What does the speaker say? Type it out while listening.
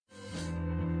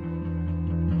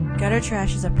Gutter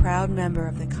Trash is a proud member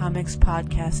of the Comics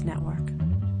Podcast Network.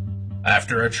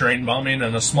 After a train bombing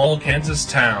in a small Kansas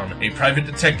town, a private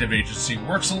detective agency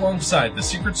works alongside the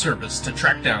Secret Service to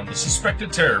track down the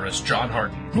suspected terrorist John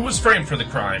Harden, who was framed for the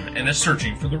crime and is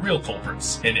searching for the real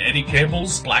culprits in Eddie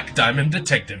Campbell's Black Diamond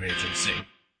Detective Agency.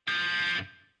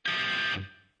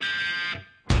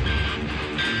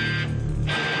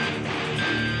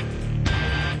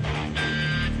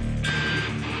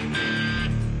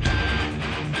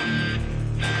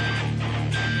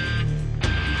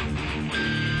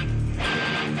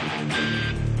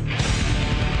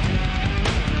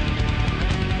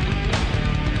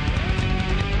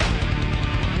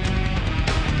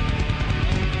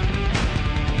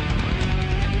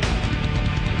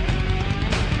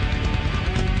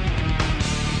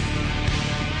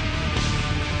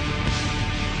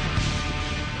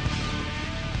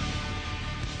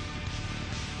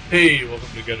 Hey, welcome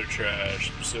to Gutter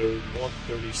Trash, episode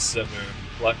 137,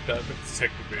 Black Diamond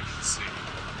Detective Agency.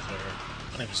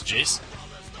 My name is Jason.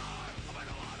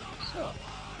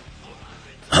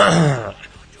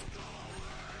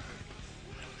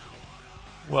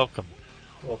 Welcome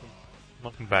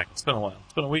back. It's been a while.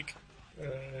 It's been a week.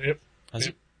 Yep. Has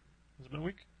it been a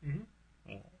week? Mm-hmm.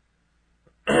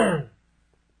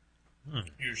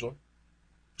 Usually.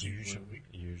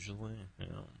 Usually, yeah.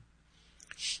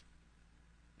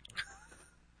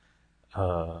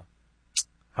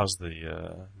 How's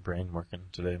the brain working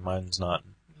today? Mine's not.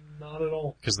 Not at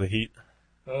all. Because of the heat?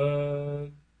 I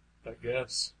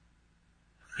guess.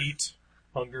 Heat,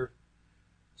 hunger,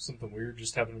 something weird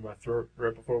just happened in my throat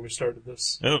right before we started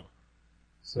this. Oh.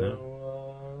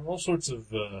 So, all sorts of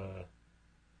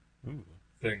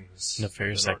things.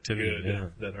 Nefarious that aren't activity,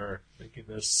 good, that are making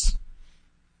this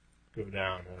go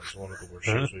down as one of the worst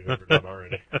shows we've ever done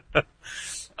already.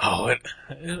 Oh,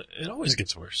 it always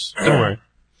gets worse. Don't worry.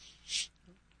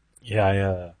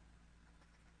 Yeah,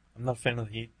 I'm not a fan of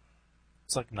the heat.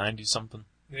 It's like 90 something.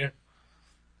 Yeah.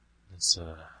 It's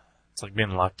like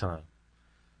being locked in a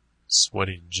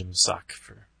sweaty gym sock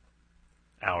for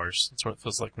hours. That's what it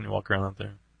feels like when you walk around out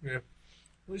there. Yeah. At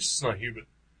least it's not humid.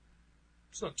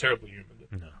 It's not terribly humid.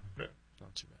 No. No.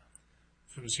 Not too bad.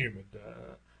 If it was humid,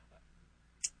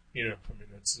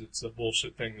 it's a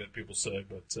bullshit thing that people say,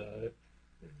 but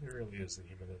it really is the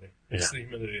humidity. It's the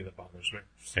humidity that bothers me.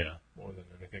 Yeah. More than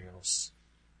anything else.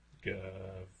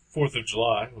 4th of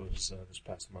July was this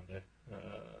past Monday.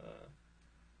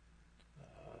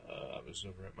 I was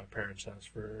over at my parents' house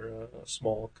for a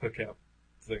small cookout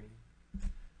thing.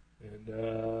 And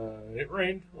it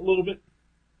rained a little bit.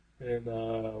 And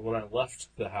when I left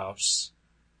the house,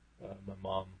 my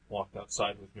mom walked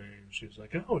outside with me and she was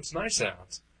like, "Oh, it's nice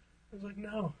out." I was like,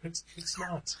 "No, it's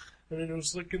not." I mean, it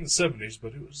was like in the 70s,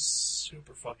 but it was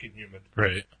super fucking humid.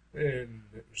 Right. And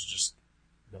it was just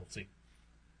melty.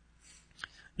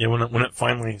 Yeah, when it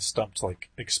finally stopped, like,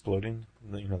 exploding,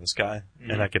 the sky,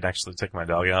 and I could actually take my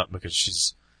dog out because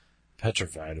she's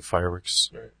petrified of fireworks.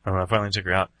 Right. And when I finally took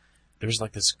her out, there was,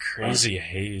 like, this crazy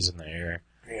haze in the air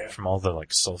from all the,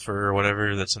 like, sulfur or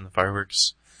whatever that's in the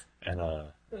fireworks. And,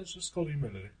 It's just called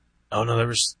humidity. oh no, there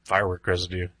was firework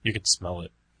residue. You could smell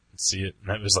it and see it, and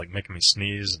that was, like, making me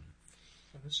sneeze.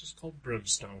 And It's just called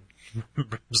brimstone.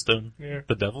 brimstone? Yeah.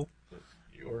 The devil?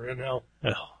 You're in hell.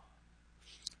 Oh.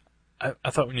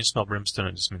 I thought when you smell brimstone,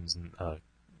 it just means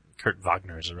Kurt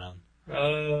Wagner is around.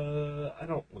 I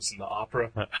don't listen to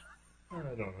opera. I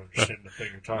don't understand the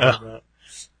thing you're talking about.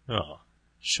 Oh,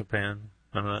 Chopin,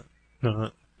 none of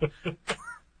that.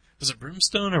 Was it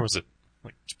brimstone or was it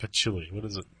like patchouli? What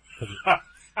is it?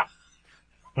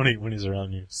 When he's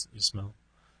around you smell.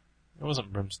 It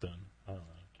wasn't brimstone. I don't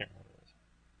know. I can't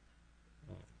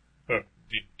remember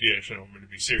Do you actually want me to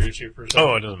be serious here for a second?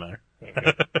 Oh, it doesn't matter.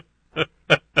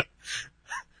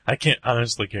 Okay. I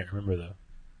honestly can't remember though.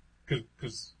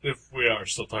 Because if we are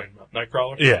still talking about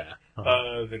Nightcrawler, Yeah.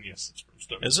 then yes, it's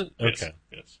brimstone. Is it? Yes, Okay.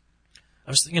 Yes.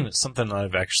 I was thinking it's something that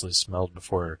I've actually smelled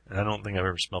before, and I don't think I've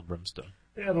ever smelled brimstone.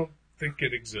 Yeah, I don't think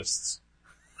it exists.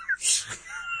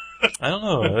 I don't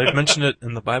know. They've mentioned it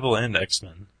in the Bible and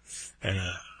X-Men. And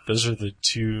those are the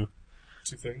two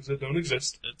things that don't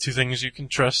exist. things you can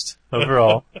trust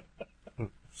overall.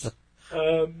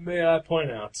 May I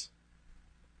point out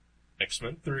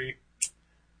X-Men 3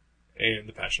 and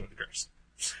The Passion of the Christ.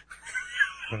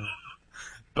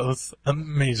 Both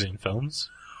amazing films.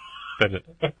 But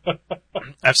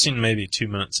I've seen maybe 2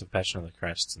 minutes of Passion of the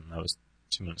Christ, and that was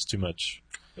 2 minutes too much.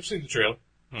 I've seen the trailer.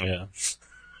 Yeah.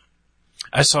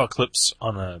 I saw clips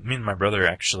on me and my brother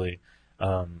actually.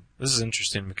 This is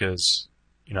interesting because,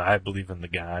 I believe in the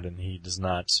God and he does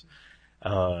not.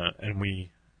 And we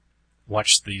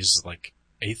watched these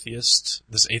atheist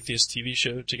TV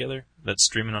show together that's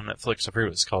streaming on Netflix. I forget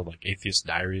what it's called, like Atheist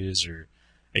Diaries or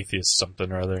Atheist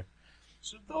something or other.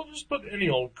 So they'll just put any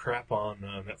old crap on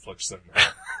Netflix then.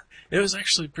 It was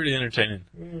actually pretty entertaining.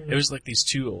 It was like these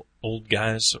two old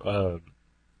guys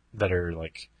that are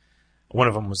like, one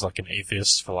of them was like an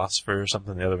atheist philosopher or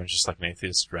something. The other one's just like an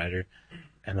atheist writer,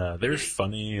 and they were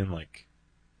funny and like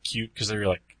cute because they were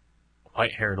like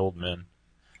white-haired old men,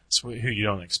 so who you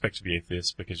don't expect to be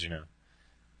atheists because you know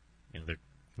they're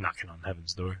knocking on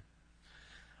heaven's door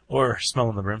or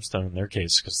smelling the brimstone in their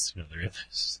case because they're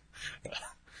atheists.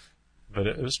 But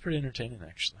it was pretty entertaining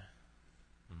actually.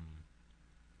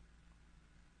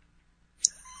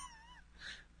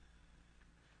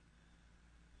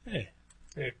 Hey.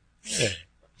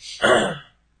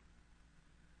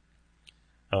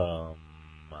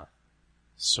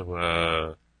 So, you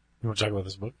want to talk about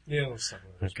this book? Yeah, let's talk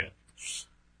about this. Okay. Let's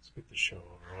get the show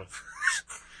over with.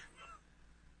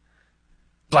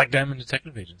 Black Diamond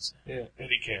Detective Agency. Yeah,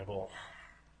 Eddie Campbell.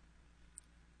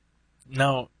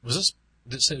 Now, did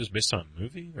it say it was based on a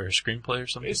movie or a screenplay or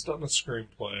something? Based on a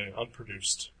screenplay,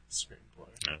 unproduced screenplay.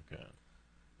 Okay.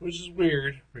 Which is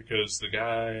weird, because the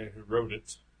guy who wrote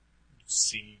it,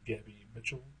 C. Gabby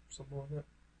Mitchell, something like that,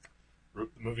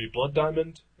 wrote the movie Blood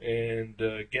Diamond and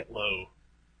Get Low.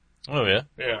 Oh, yeah?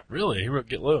 Yeah. Really? He wrote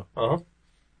Get Low. Uh-huh.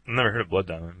 I've never heard of Blood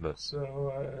Diamond, but...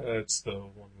 So, it's the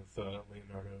one with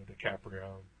Leonardo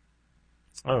DiCaprio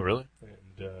Oh, really?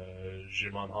 and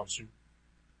Jimon Hansu.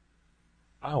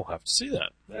 I'll have to see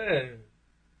that.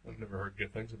 I've never heard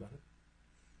good things about it.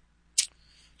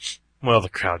 Well, the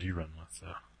crowd you run with,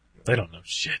 though. They don't know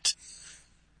shit.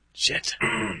 Shit.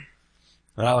 I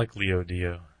like Leo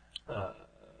Dio. I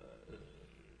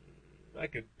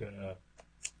could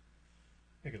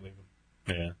leave him.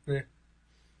 Yeah. Yeah.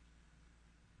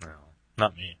 No,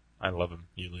 not me. I love him.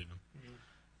 You leave him.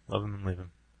 Love him and leave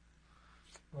him.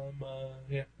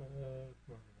 Yeah.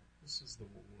 No. This is the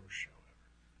worst show ever.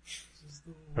 This is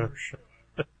the worst show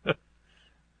ever.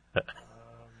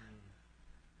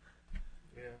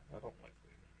 Yeah, I don't like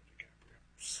Leonardo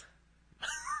DiCaprio.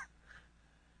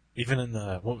 Even in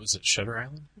what was it, Shutter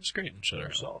Island? It was great in Shutter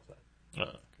Never Island. saw that.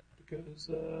 Oh, okay.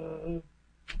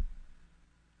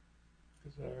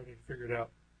 Because I already figured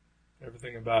out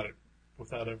everything about it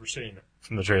without ever seeing it.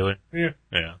 From the trailer? Yeah.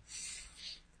 Yeah.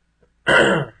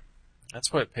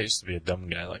 That's why it pays to be a dumb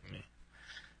guy like me.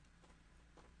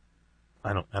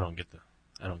 I don't get the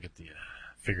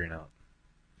figuring out.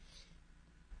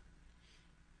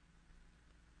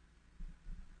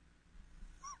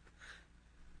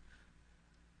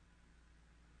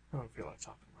 I don't feel like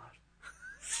talking loud.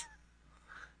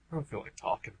 I don't feel like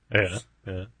talking. Yeah.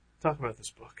 Yeah. Talk about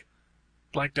this book.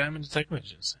 Black Diamond Detective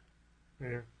Agency.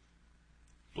 Yeah.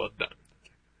 Blood Diamond.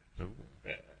 Ooh,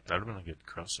 Yeah. that would have been a good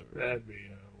crossover. That'd be, I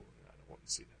don't want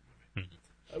to see that movie.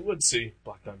 I would see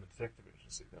Black Diamond Detective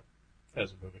Agency, though,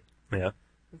 as a movie. Yeah.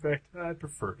 In fact, I'd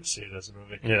prefer to see it as a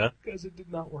movie. Yeah. Because it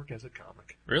did not work as a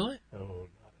comic. Really? Oh,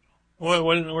 not at all.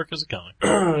 Why didn't it work as a comic?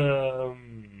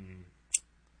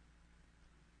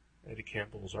 Eddie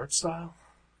Campbell's art style.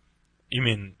 You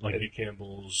mean like Eddie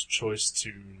Campbell's choice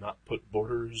to not put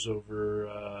borders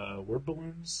over word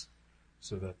balloons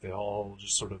so that they all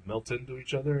just sort of melt into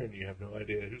each other and you have no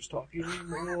idea who's talking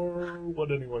or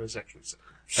what anyone is actually saying.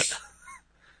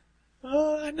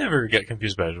 I never get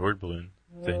confused by his word balloon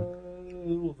thing.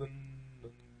 Well, then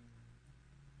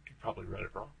you probably read it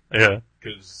wrong. Yeah.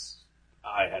 Because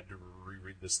I had to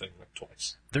reread this thing like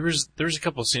twice. There was a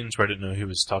couple of scenes where I didn't know who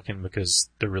was talking because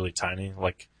they're really tiny.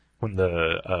 Like when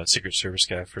the Secret Service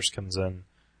guy first comes in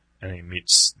and he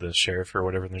meets the sheriff or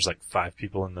whatever, and there's like 5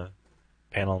 people in the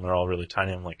panel and they're all really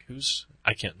tiny. I'm like,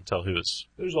 I can't tell who is.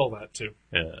 There's all that too.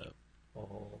 Yeah.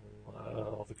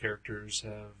 All the characters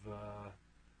have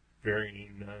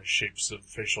varying shapes of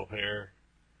facial hair.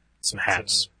 Some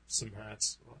hats. Some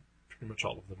hats. Well, pretty much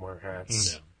all of them wear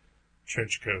hats. Yeah.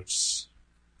 Trench coats.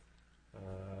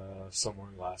 Some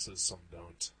wear glasses, some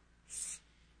don't.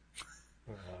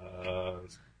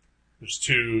 There's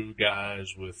 2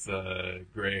 guys with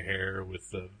gray hair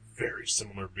with very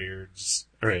similar beards.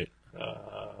 Right.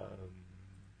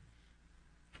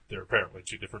 They're apparently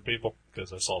 2 different people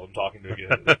because I saw them talking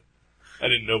together. I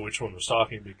didn't know which one was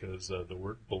talking because the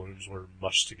word balloons were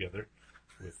mushed together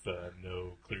with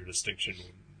no clear distinction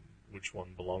which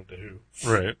one belonged to who.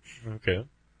 Right. Okay.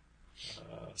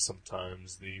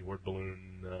 Sometimes the word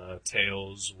balloon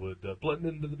tails would blend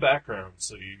into the background,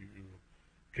 so you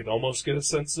could almost get a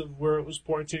sense of where it was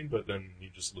pointing, but then you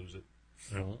just lose it.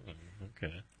 Oh,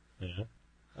 okay. Yeah.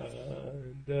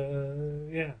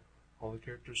 Yeah, all the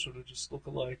characters sort of just look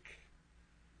alike.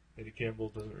 Eddie Campbell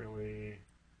doesn't really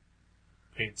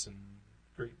paint and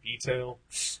great detail.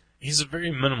 He's a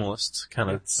very minimalist kind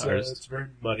of artist. It's very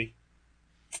muddy.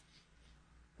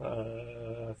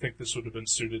 I think this would have been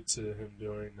suited to him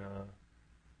doing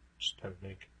just pen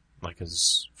and ink. Like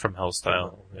his From Hell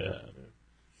style. Yeah.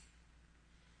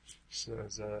 So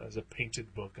as a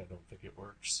painted book, I don't think it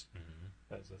works. Mm-hmm.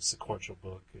 As a sequential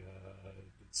book,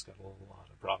 it's got a lot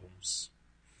of problems.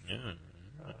 Yeah.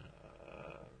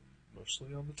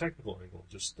 Mostly on the technical angle,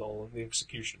 just all in the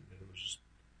execution. It was just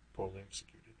poorly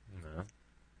executed. No.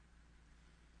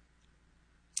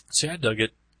 See, I dug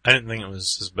it. I didn't think it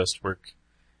was his best work.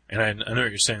 And I know what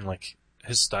you're saying, like,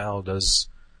 his style does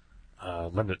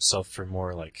lend itself for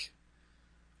more, like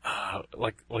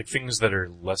things that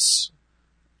are less,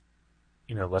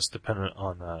 less dependent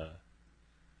on,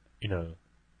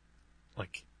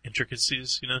 like,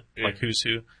 intricacies, Yeah. like Who's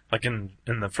Who. Like, in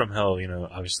the From Hell,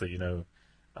 obviously,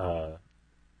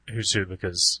 Who's Who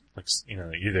because, like,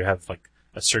 you either have, like,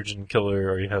 a surgeon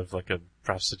killer or you have, like, a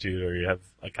prostitute or you have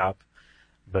a cop.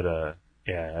 But,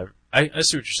 yeah, I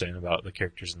see what you're saying about the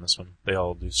characters in this one. They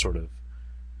all do sort of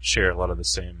share a lot of the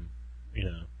same,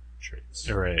 Traits.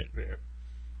 Right.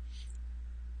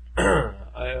 Yeah.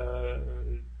 I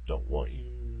don't want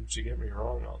you to get me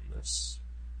wrong on this,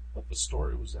 but the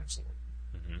story was excellent.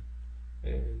 Mm-hmm.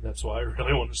 And that's why I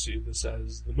really want to see this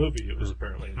as the movie it was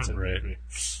apparently intended Right. to be.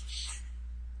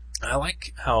 I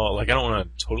like how, like, I don't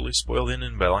want to totally spoil the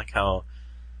ending, but I like how,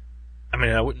 I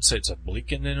mean, I wouldn't say it's a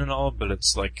bleak ending at all, but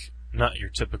it's, like, not your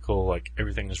typical, like,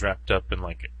 everything is wrapped up and,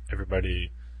 like,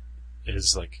 everybody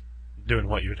is, like, doing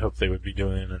what you would hope they would be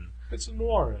doing, and... It's a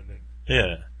noir ending.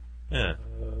 Yeah. Yeah.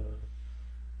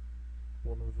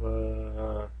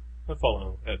 I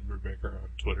follow Ed Brubaker on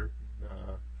Twitter.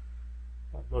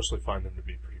 I mostly find him to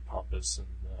be pretty pompous and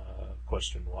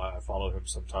question why I follow him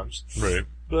sometimes. Right.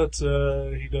 But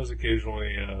he does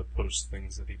occasionally post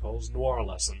things that he calls noir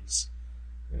lessons.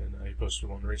 And he posted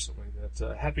one recently that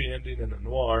a happy ending in a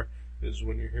noir is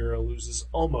when your hero loses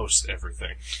almost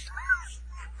everything.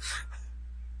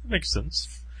 Makes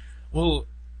sense. Well,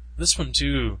 this one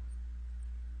too,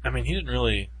 I mean, he didn't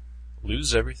really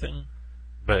lose everything,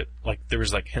 but, like, there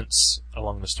was, like, hints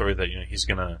along the story that, he's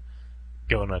gonna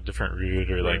go on a different route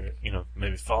or, like, Right.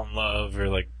 Maybe fall in love or,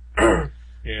 like, Yeah.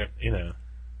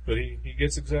 But he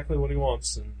gets exactly what he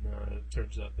wants, and it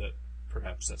turns out that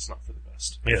perhaps that's not for the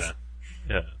best. Yeah.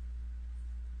 Yeah.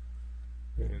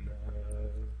 And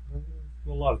a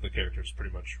lot of the characters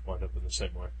pretty much wind up in the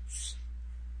same way.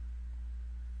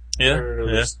 Yeah. Or at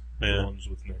Yeah. least the Yeah. ones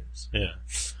with names. Yeah.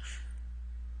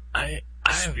 I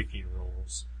Speaking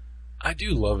roles. I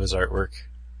do love his artwork.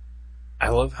 I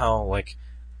love how, like,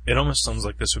 it almost sounds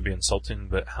like this would be insulting,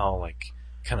 but how, like,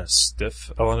 kind of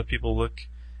stiff a lot of people look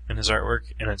in his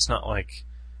artwork, and it's not like,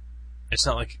 I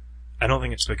don't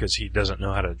think it's because he doesn't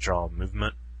know how to draw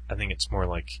movement. I think it's more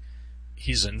like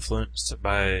he's influenced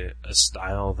by a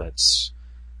style it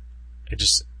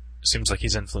just seems like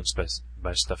he's influenced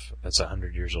by stuff that's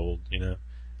 100 years old,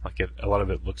 Like, a lot of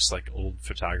it looks like old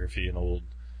photography and old,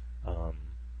 I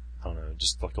don't know,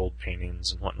 just like old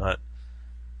paintings and whatnot.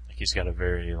 Like, he's got a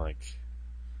very, like,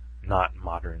 not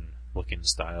modern looking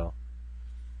style.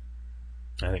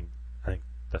 I think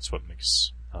that's what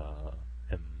makes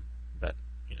him that,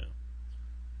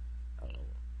 I don't know,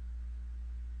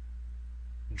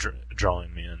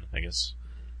 drawing me in, I guess.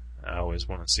 I always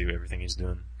want to see everything he's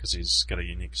doing because he's got a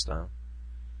unique style.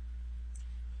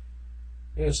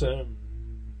 Yes, I'm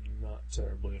not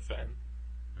terribly a fan.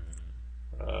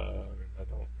 I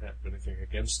don't have anything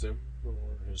against him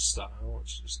or his style.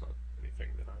 It's just not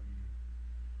anything that I'm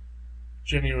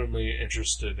genuinely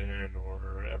interested in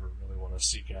or ever really want to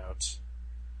seek out.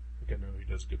 Like, I know he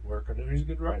does good work. I know he's a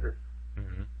good writer.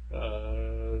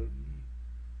 Mm-hmm.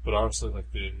 But honestly,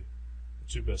 like, the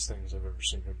two best things I've ever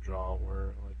seen him draw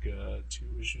were, like, 2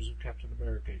 issues of Captain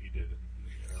America he did in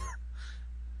the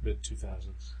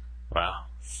mid-2000s. Wow.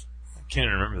 I can't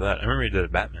even remember that. I remember he did a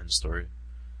Batman story.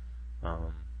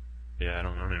 Yeah, I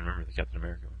don't even remember the Captain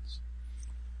America ones.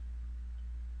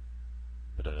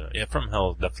 But, yeah, From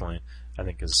Hell definitely, I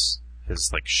think, is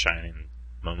his, like, shining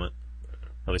moment.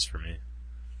 At least for me.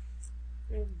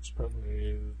 And it's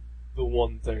probably the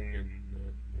one thing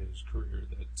in his career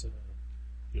that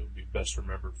he'll be best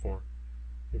remembered for,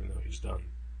 even though he's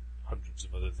done hundreds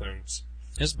of other things.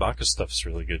 His Bacchus stuff's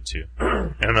really good too.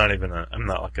 And I'm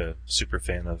not like a super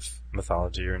fan of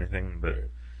mythology or anything, but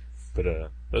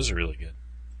those are really good.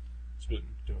 He's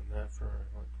been doing that for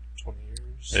like 20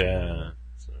 years. Yeah.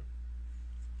 So.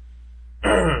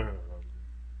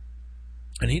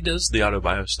 And he does the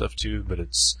autobio stuff too, but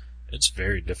it's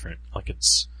very different. Like,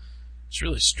 it's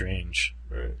really strange.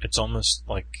 Right. It's almost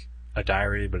like a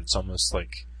diary, but it's almost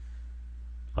like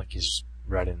he's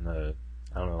writing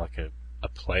like a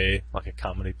play, like a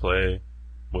comedy play,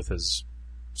 with his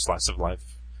slice of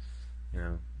life,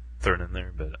 thrown in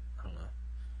there. But I don't know.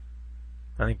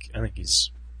 I think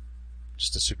he's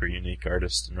just a super unique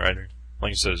artist and writer. Like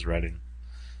you said, his writing's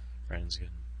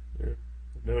good. Yeah.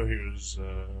 I know he was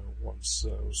once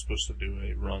was supposed to do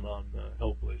a run on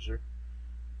Hellblazer,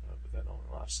 but that only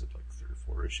lasted like 3 or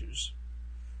 4 issues.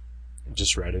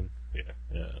 Just writing. Yeah.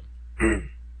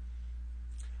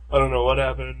 I don't know what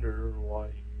happened or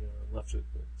why he left it,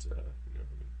 but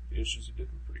the issues he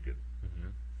did were pretty good.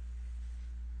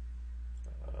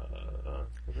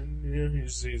 Mm-hmm.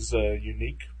 He's a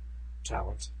unique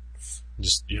talent.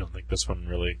 Just, you don't think this one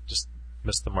really just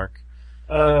missed the mark?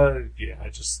 I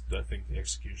think the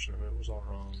execution of it was all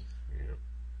wrong.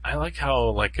 I like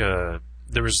how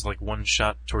there was one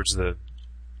shot towards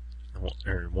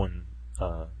one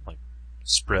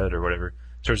spread or whatever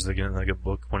towards the beginning of a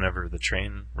book whenever the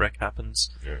train wreck happens.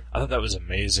 Yeah. I thought that was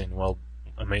amazingly well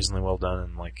done,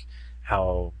 and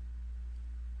how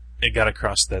it got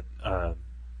across that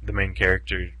the main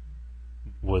character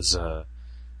was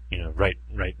right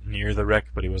near the wreck,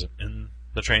 but he wasn't in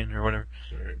the train or whatever.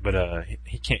 Right. But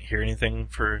he can't hear anything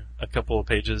for a couple of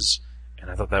pages, and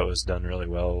I thought that was done really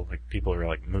well. People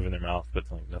are moving their mouth, but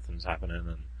nothing's happening,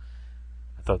 and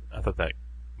I thought that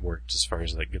worked as far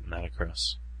as getting that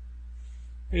across.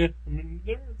 Yeah, I mean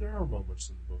there are moments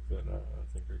in the book that I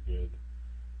think are good,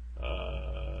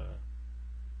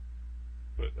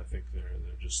 but I think they're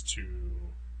just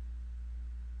too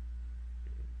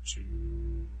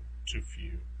few,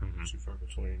 Mm-hmm. too far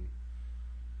between.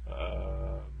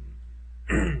 But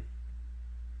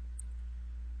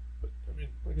I mean,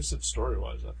 like I said,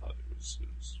 story-wise, I thought it was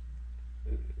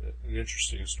an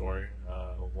interesting story,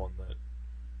 one that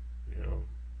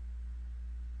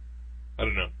I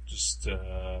don't know, just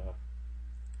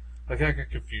I got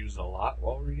confused a lot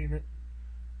while reading it,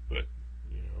 but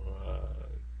I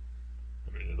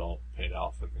mean, it all paid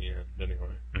off in the end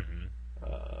anyway. Mm-hmm.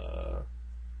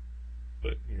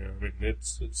 But I mean,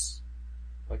 it's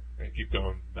like I keep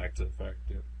going back to the fact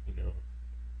that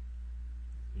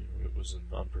it was an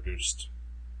unproduced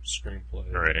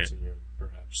screenplay. Right. That,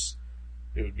 perhaps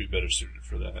it would be better suited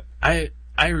for that. I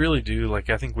really do. I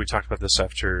think we talked about this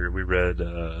after we read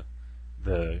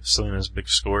the Selena's Big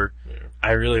Score. Yeah.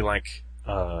 I really like,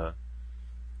 I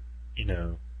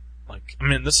mean,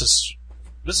 this is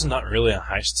not really a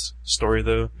heist story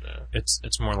though. No.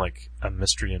 It's more like a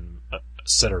mystery and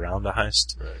set around a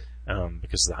heist. Right.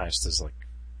 Because the heist is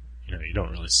you don't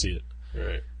really see it.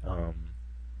 Right.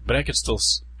 But I could still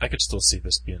see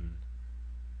this being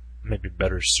maybe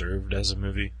better served as a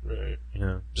movie. Right.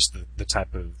 Just the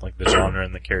type of the genre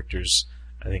and the characters.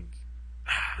 I think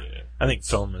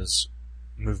film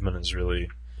movement is really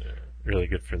really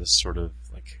good for this sort of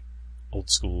old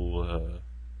school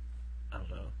I don't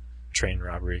know, train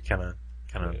robbery kind of.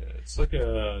 Yeah, it's like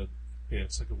a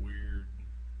weird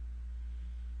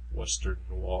Western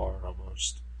noir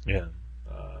almost. Yeah.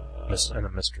 And a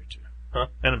mystery too. Huh?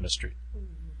 And a mystery. I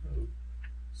would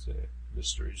say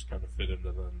mysteries kind of fit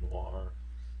into the noir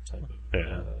type of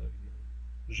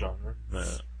genre.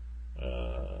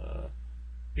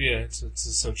 Yeah. It's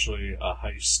essentially a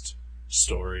heist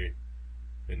story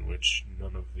in which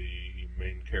none of the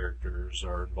main characters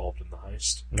are involved in the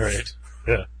heist. Right.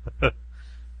 Yeah.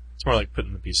 It's more like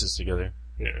putting the pieces together.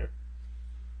 Yeah.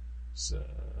 So,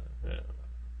 yeah.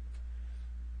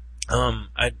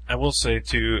 I will say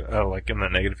too, in the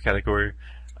negative category,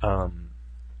 I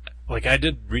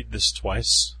did read this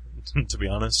twice, to be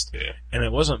honest. Yeah. And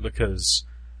it wasn't because,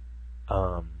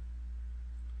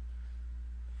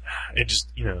 it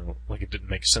just, it didn't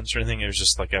make sense or anything. It was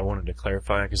just I wanted to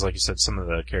clarify, because like you said, some of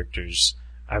the characters,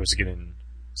 I was getting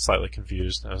slightly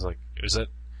confused. I was like, is that,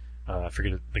 I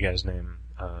forget the guy's name,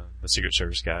 the Secret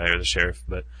Service guy or the sheriff,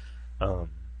 but, so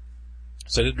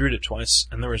I did read it twice,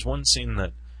 and there was one scene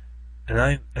that, and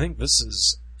I think this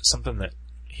is something that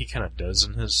he kind of does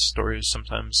in his stories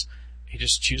sometimes. He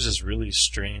just chooses really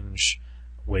strange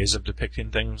ways of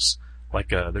depicting things.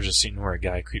 There's a scene where a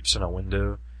guy creeps in a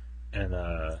window, and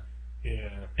he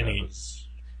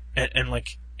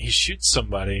shoots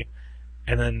somebody,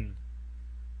 and then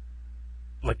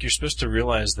you're supposed to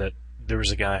realize that there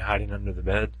was a guy hiding under the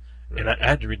bed, and I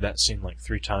had to read that scene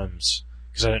 3 times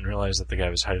because I didn't realize that the guy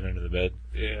was hiding under the bed.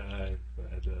 Yeah, I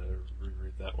had to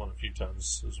reread that one a few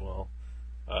times as well.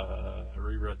 I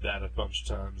reread that a bunch of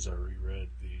times. I reread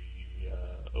the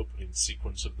opening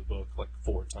sequence of the book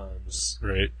 4 times.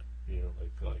 Right.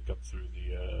 Up through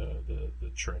the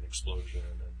train explosion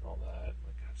and all that.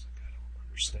 I was I don't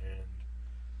understand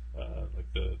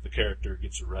like the character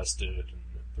gets arrested and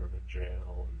thrown in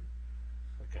jail, and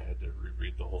like I had to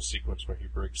reread the whole sequence where he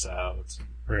breaks out.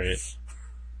 Right.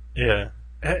 Yeah.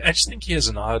 I just think he has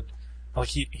an odd, like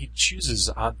he chooses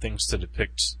odd things to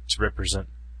depict to represent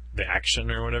the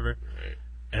action or whatever. Right.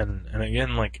 And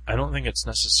again, like, I don't think it's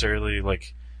necessarily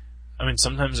like, I mean,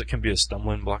 sometimes it can be a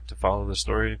stumbling block to follow the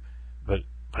story, but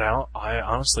I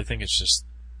honestly think it's just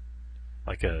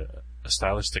like a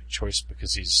stylistic choice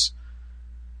because he just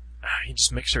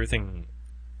makes everything,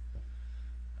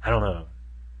 I don't know,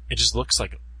 it just looks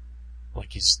like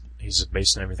he's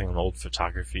basing everything on old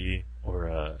photography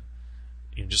or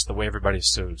just the way everybody's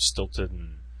so stilted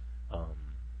and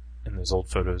in those old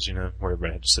photos, where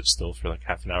everybody had to sit still for like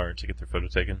half an hour to get their photo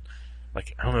taken.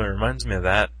 Like, I don't know, it reminds me of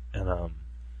that. And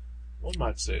one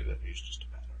might say that he's just a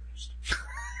bad artist.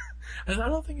 I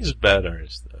don't think he's a bad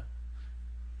artist though.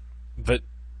 But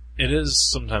it is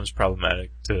sometimes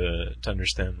problematic to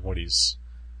understand what he's,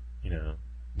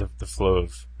 the flow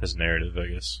of his narrative, I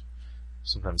guess.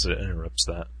 Sometimes it interrupts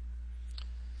that.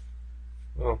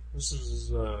 Well, this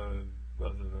is, other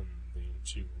than the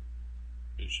 2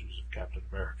 issues of Captain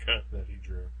America that he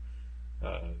drew,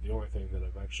 the only thing that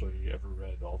I've actually ever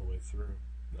read all the way through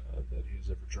that he's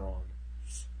ever drawn.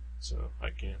 So I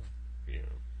can't,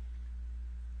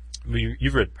 But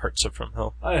you've read parts of From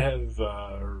Hell. I have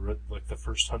read like the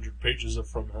first 100 pages of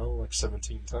From Hell like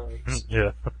 17 times.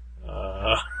 Yeah.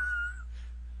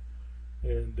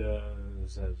 And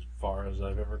as far as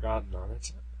I've ever gotten on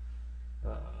it.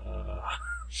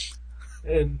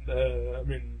 I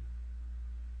mean,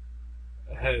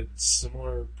 I had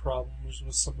similar problems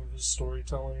with some of his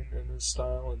storytelling and his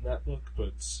style in that book,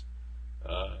 but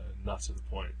not to the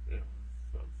point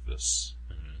of this.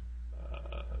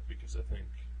 Because I think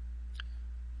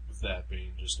with that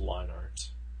being just line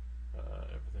art,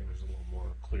 everything is a little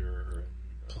more clearer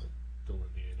and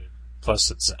delineated. Plus,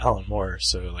 it's Alan Moore,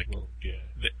 so like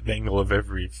the angle of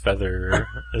every feather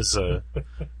is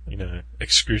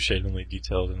excruciatingly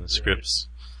detailed in the scripts.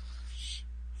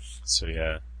 So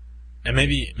yeah, and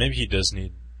maybe he does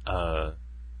need for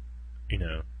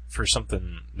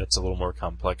something that's a little more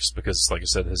complex, because like I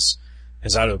said, his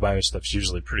autobio stuff's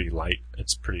usually pretty light.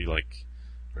 It's pretty like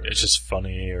it's just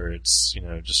funny, or it's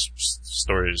just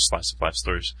stories, slice of life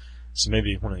stories. So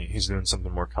maybe when he's doing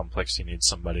something more complex, he needs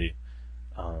somebody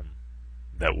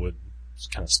that would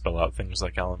kind of spell out things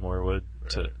like Alan Moore would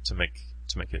to make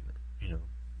it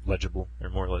legible or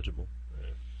more legible.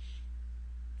 Right.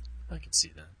 I can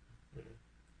see that.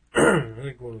 I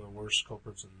think one of the worst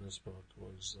culprits in this book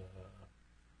was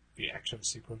the action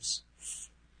sequence.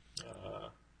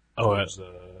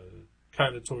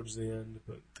 Kind of towards the end,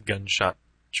 but the gunshot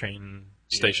train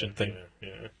station thing.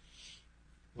 Yeah.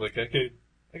 Like I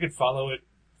could follow it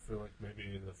for like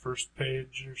maybe the first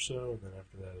page or so, and then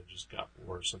after that it just got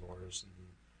worse and worse, and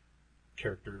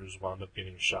characters wound up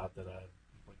getting shot that I had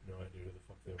like no idea who the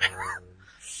fuck they were.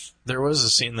 There was a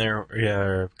scene there,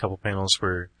 or a couple panels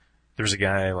where there was a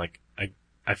guy, like,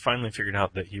 I finally figured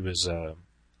out that he was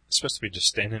supposed to be just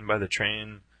standing by the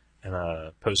train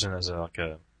and posing as a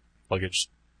luggage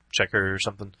checker or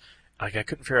something. Like, I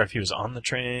couldn't figure out if he was on the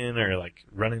train or like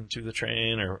running to the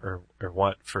train or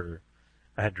what.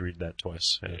 I had to read that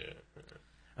twice. Yeah.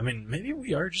 I mean, maybe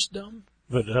we are just dumb,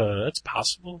 but that's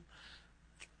possible.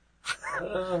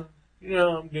 I'm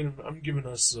giving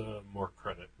us more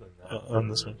credit than that on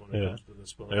this one. when it comes to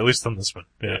this book. At least on this one.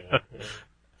 Yeah.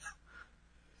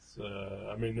 So,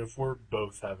 I mean, if we're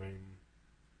both having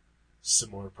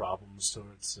similar problems to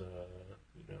it,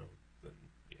 then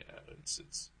yeah,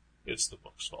 it's the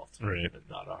book's fault, right, and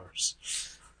not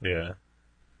ours. Yeah.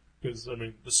 Because, I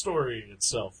mean, the story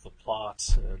itself, the plot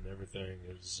and everything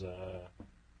is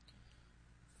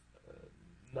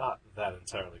not that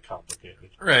entirely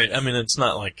complicated. Right. I mean, it's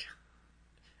not like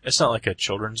a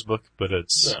children's book, but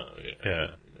it's... No, yeah.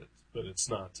 But it's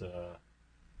not a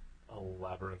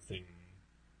labyrinthine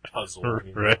puzzle.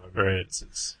 Right.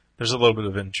 It's there's a little bit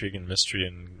of intrigue and mystery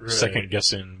and second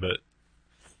guessing, but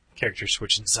characters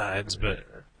switching sides, but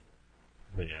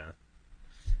yeah.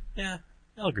 Yeah,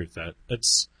 I'll agree with that.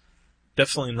 It's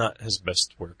definitely not his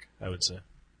best work, I would say.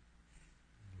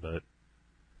 But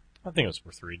I think it's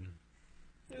worth reading.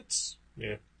 I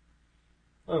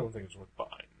don't think it's worth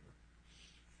buying.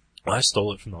 Well, I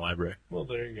stole it from the library. Well,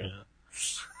 there you go. Yeah.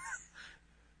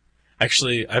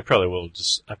 Actually, I probably will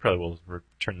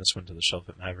return this one to the shelf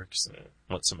at Mavericks and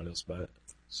let somebody else buy it.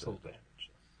 Still damaged.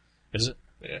 Is it?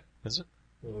 Yeah. Is it?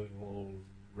 A little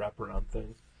wraparound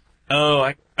thing. Oh,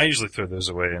 I usually throw those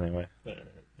away anyway. Yeah.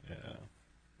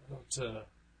 I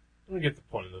don't get the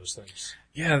point of those things.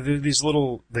 Yeah, they're these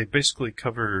little, they basically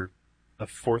cover a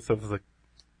fourth of the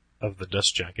of the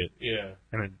dust jacket, Yeah.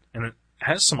 and it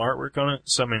has some artwork on it.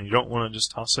 So I mean, you don't want to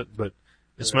just toss it, but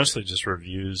it's Right. mostly just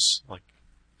reviews, like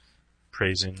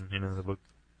praising, the book.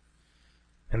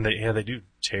 And they do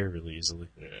tear really easily.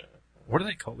 Yeah. What do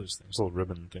they call those things? Little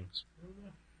ribbon things. I don't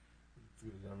know.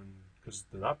 I mean, because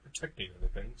they're not protecting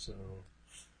anything, so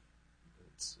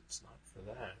it's not for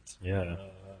that. Yeah.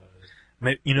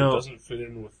 It You know, doesn't fit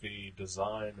in with the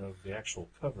design of the actual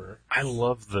cover. I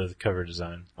love the cover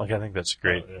design. Like, I think that's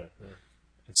great. Oh, yeah.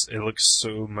 It looks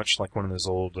so much like one of those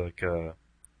old, like,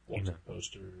 Wanted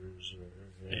posters.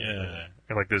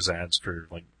 or like those ads for,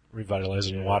 like,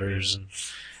 revitalizing Yeah, waters. yeah.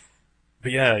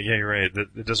 But yeah, you're right.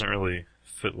 It doesn't really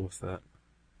fit with that.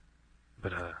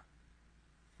 But,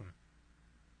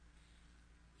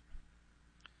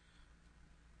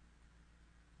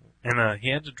 and, he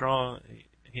had to draw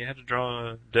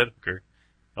Dead Hooker.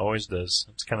 Always does.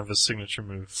 It's kind of his signature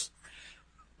move.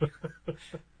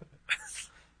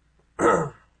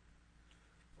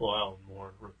 Well, Alan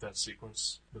Moore wrote that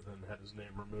sequence, but then had his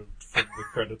name removed from the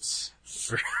credits.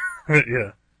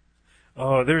 Yeah.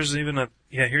 Oh, there's even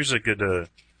here's a good,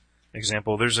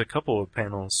 example. There's a couple of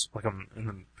panels, like on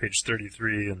in page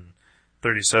 33 and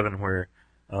 37, where,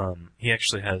 he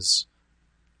actually has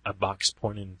a box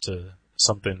pointing to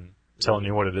something, telling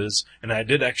you what it is. And I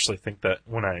did actually think that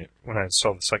when I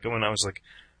saw the second one, I was like,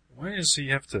 why does he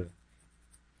have to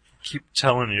keep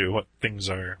telling you what things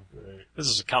are? Right. This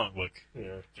is a comic book.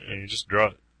 Yeah. And you just draw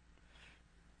it.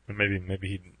 And maybe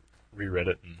he reread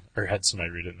it or had somebody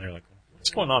read it, and they're like, what's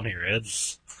going on here, Ed?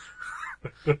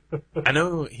 I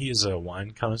know he is a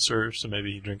wine connoisseur, so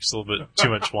maybe he drinks a little bit too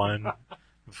much wine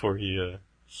before he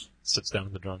sits down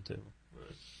at the drawing table.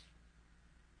 Right.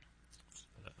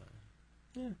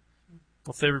 Yeah.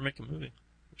 Well, if they ever make a movie,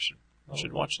 we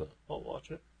should watch that. I'll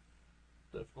watch it.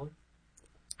 Definitely.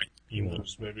 You Who won't.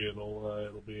 knows, maybe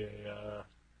it'll be a,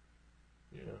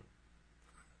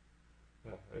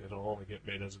 it'll only get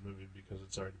made as a movie because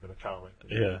it's already been a comic.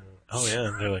 Yeah. Oh, yeah.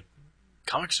 And they're like,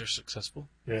 comics are successful.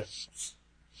 Yeah.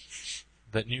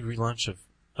 That new relaunch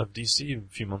of DC a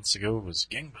few months ago was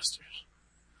gangbusters.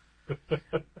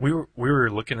 we were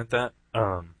looking at that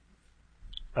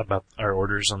about our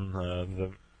orders on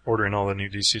the ordering all the new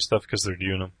DC stuff because they're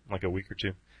due in like a week or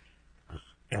two,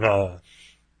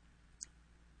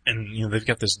 and they've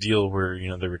got this deal where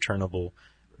they're returnable,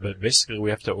 but basically we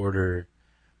have to order.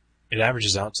 It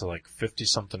averages out to like 50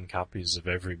 something copies of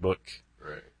every book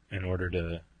Right. in order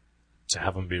to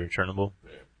have them be returnable.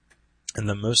 Yeah. And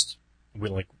the most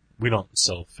we don't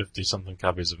sell 50 something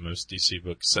copies of most DC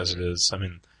books as it is. I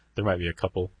mean, there might be a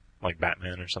couple like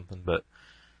Batman or something, but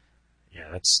yeah,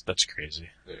 that's crazy.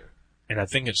 Yeah. And I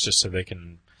think it's just so they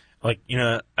can,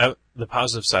 the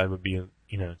positive side would be,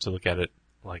 to look at it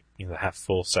like, the half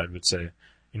full side would say,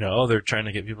 they're trying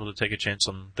to get people to take a chance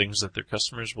on things that their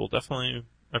customers will definitely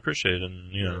appreciate,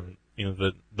 and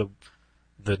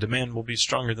the demand will be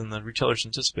stronger than the retailers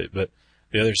anticipate. But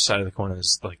the other side of the coin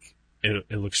is like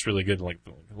it looks really good. Like,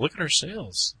 look at our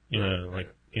sales.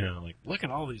 Look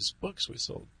at all these books we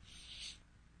sold.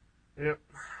 Yep.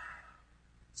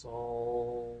 It's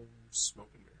all smoke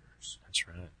and mirrors. That's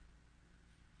right.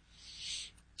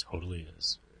 Totally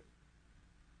is.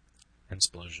 And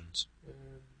explosions. And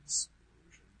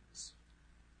explosions.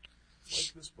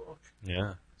 Like this book.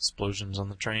 Yeah. Explosions on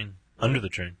the train. Under the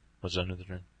train. Was it under the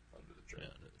train? Under the train.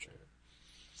 Yeah, under the train.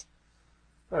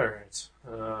 Alright.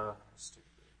 Let's take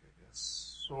a break, I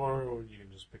guess. Or you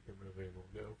can just pick a movie and we'll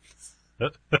go.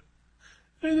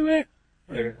 Either way.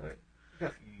 I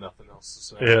got nothing else to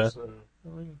say. Yeah. So,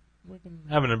 We can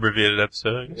have an abbreviated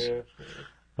episode, I guess.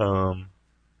 yeah.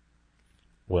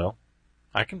 Well,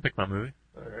 I can pick my movie.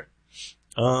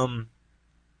 Alright.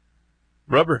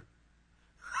 Rubber.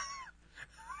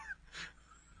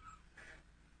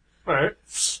 Alright.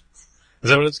 Is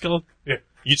that what it's called? Yeah.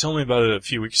 You told me about it a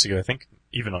few weeks ago, I think,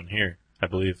 even on here, I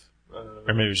believe. Or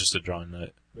maybe it was just a drawing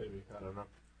night. Maybe. I don't know.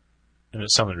 And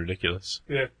it sounded ridiculous.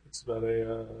 Yeah. It's about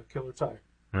a killer tie.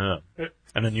 Yeah. Yeah.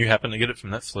 And then you happened to get it from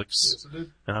Netflix. Yes, it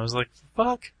did. And I was like,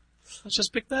 fuck. Let's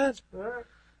just pick that. Alright.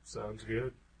 Sounds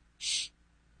good.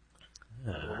 I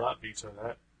will Yeah. not veto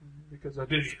that because I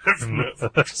did get it from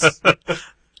Netflix.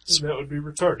 And that would be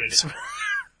retarded.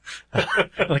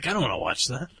 Like, I don't want to watch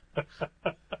that.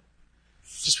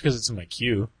 Just because it's in my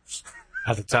queue.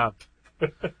 At the top.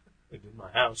 It's in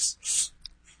my house.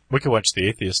 We could watch The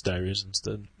Atheist Diaries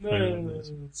instead. No,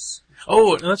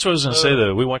 Oh, and that's what I was going to say,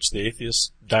 though. We watched The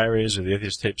Atheist Diaries or The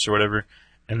Atheist Tapes or whatever,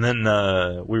 and then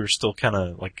we were still kind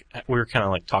of like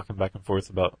talking back and forth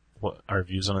about what our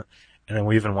views on it, and then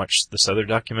we even watched this other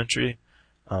documentary.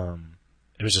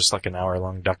 It was just like an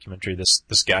hour-long documentary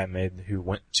this guy made who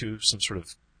went to some sort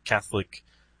of Catholic.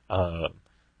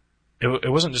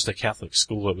 It wasn't just a Catholic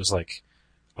school. It was like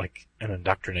an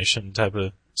indoctrination type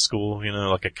of school,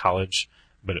 like a college,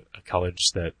 but a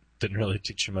college that didn't really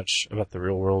teach you much about the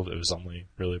real world. It was only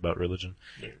really about religion.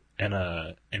 Yeah.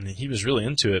 And he was really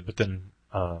into it, but then,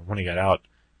 when he got out,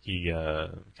 he,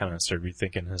 kind of started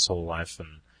rethinking his whole life,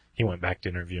 and he went back to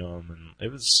interview him, and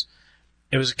it was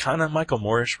kind of Michael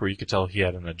Moore-ish, where you could tell he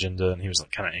had an agenda, and he was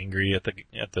like kind of angry at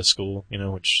the school,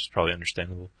 which is probably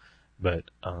understandable. But,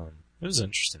 it was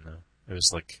interesting though. It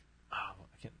was like, I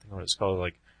can't think of what it's called,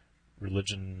 like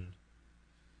religions.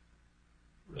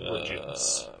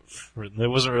 It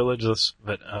wasn't religious,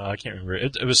 but I can't remember.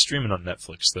 It was streaming on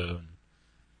Netflix though, and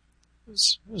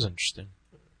it was interesting.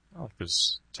 I like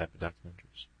those type of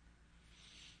documentaries,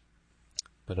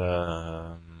 but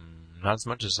not as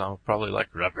much as I'll probably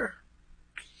like Rubber.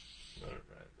 All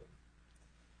right then.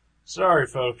 Sorry,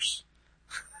 folks.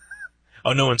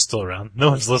 Oh, no one's still around.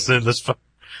 No one's listening to this.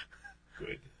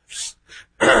 Good.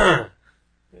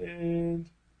 And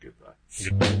goodbye.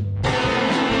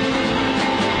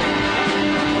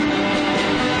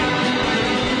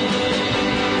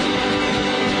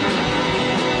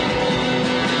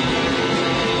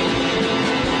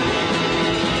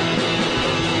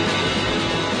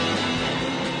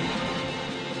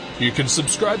 You can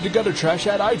subscribe to Gutter Trash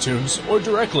at iTunes or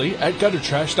directly at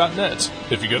guttertrash.net.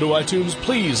 If you go to iTunes,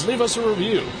 please leave us a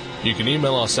review. You can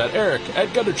email us at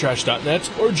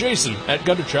eric@guttertrash.net or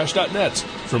jason@guttertrash.net.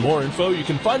 For more info, you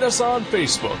can find us on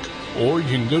Facebook, or you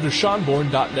can go to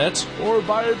seanborn.net or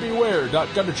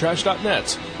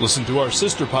buyerbeware.guttertrash.net. Listen to our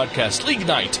sister podcast, League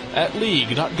Night, at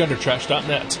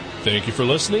league.guttertrash.net. Thank you for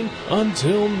listening.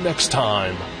 Until next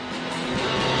time.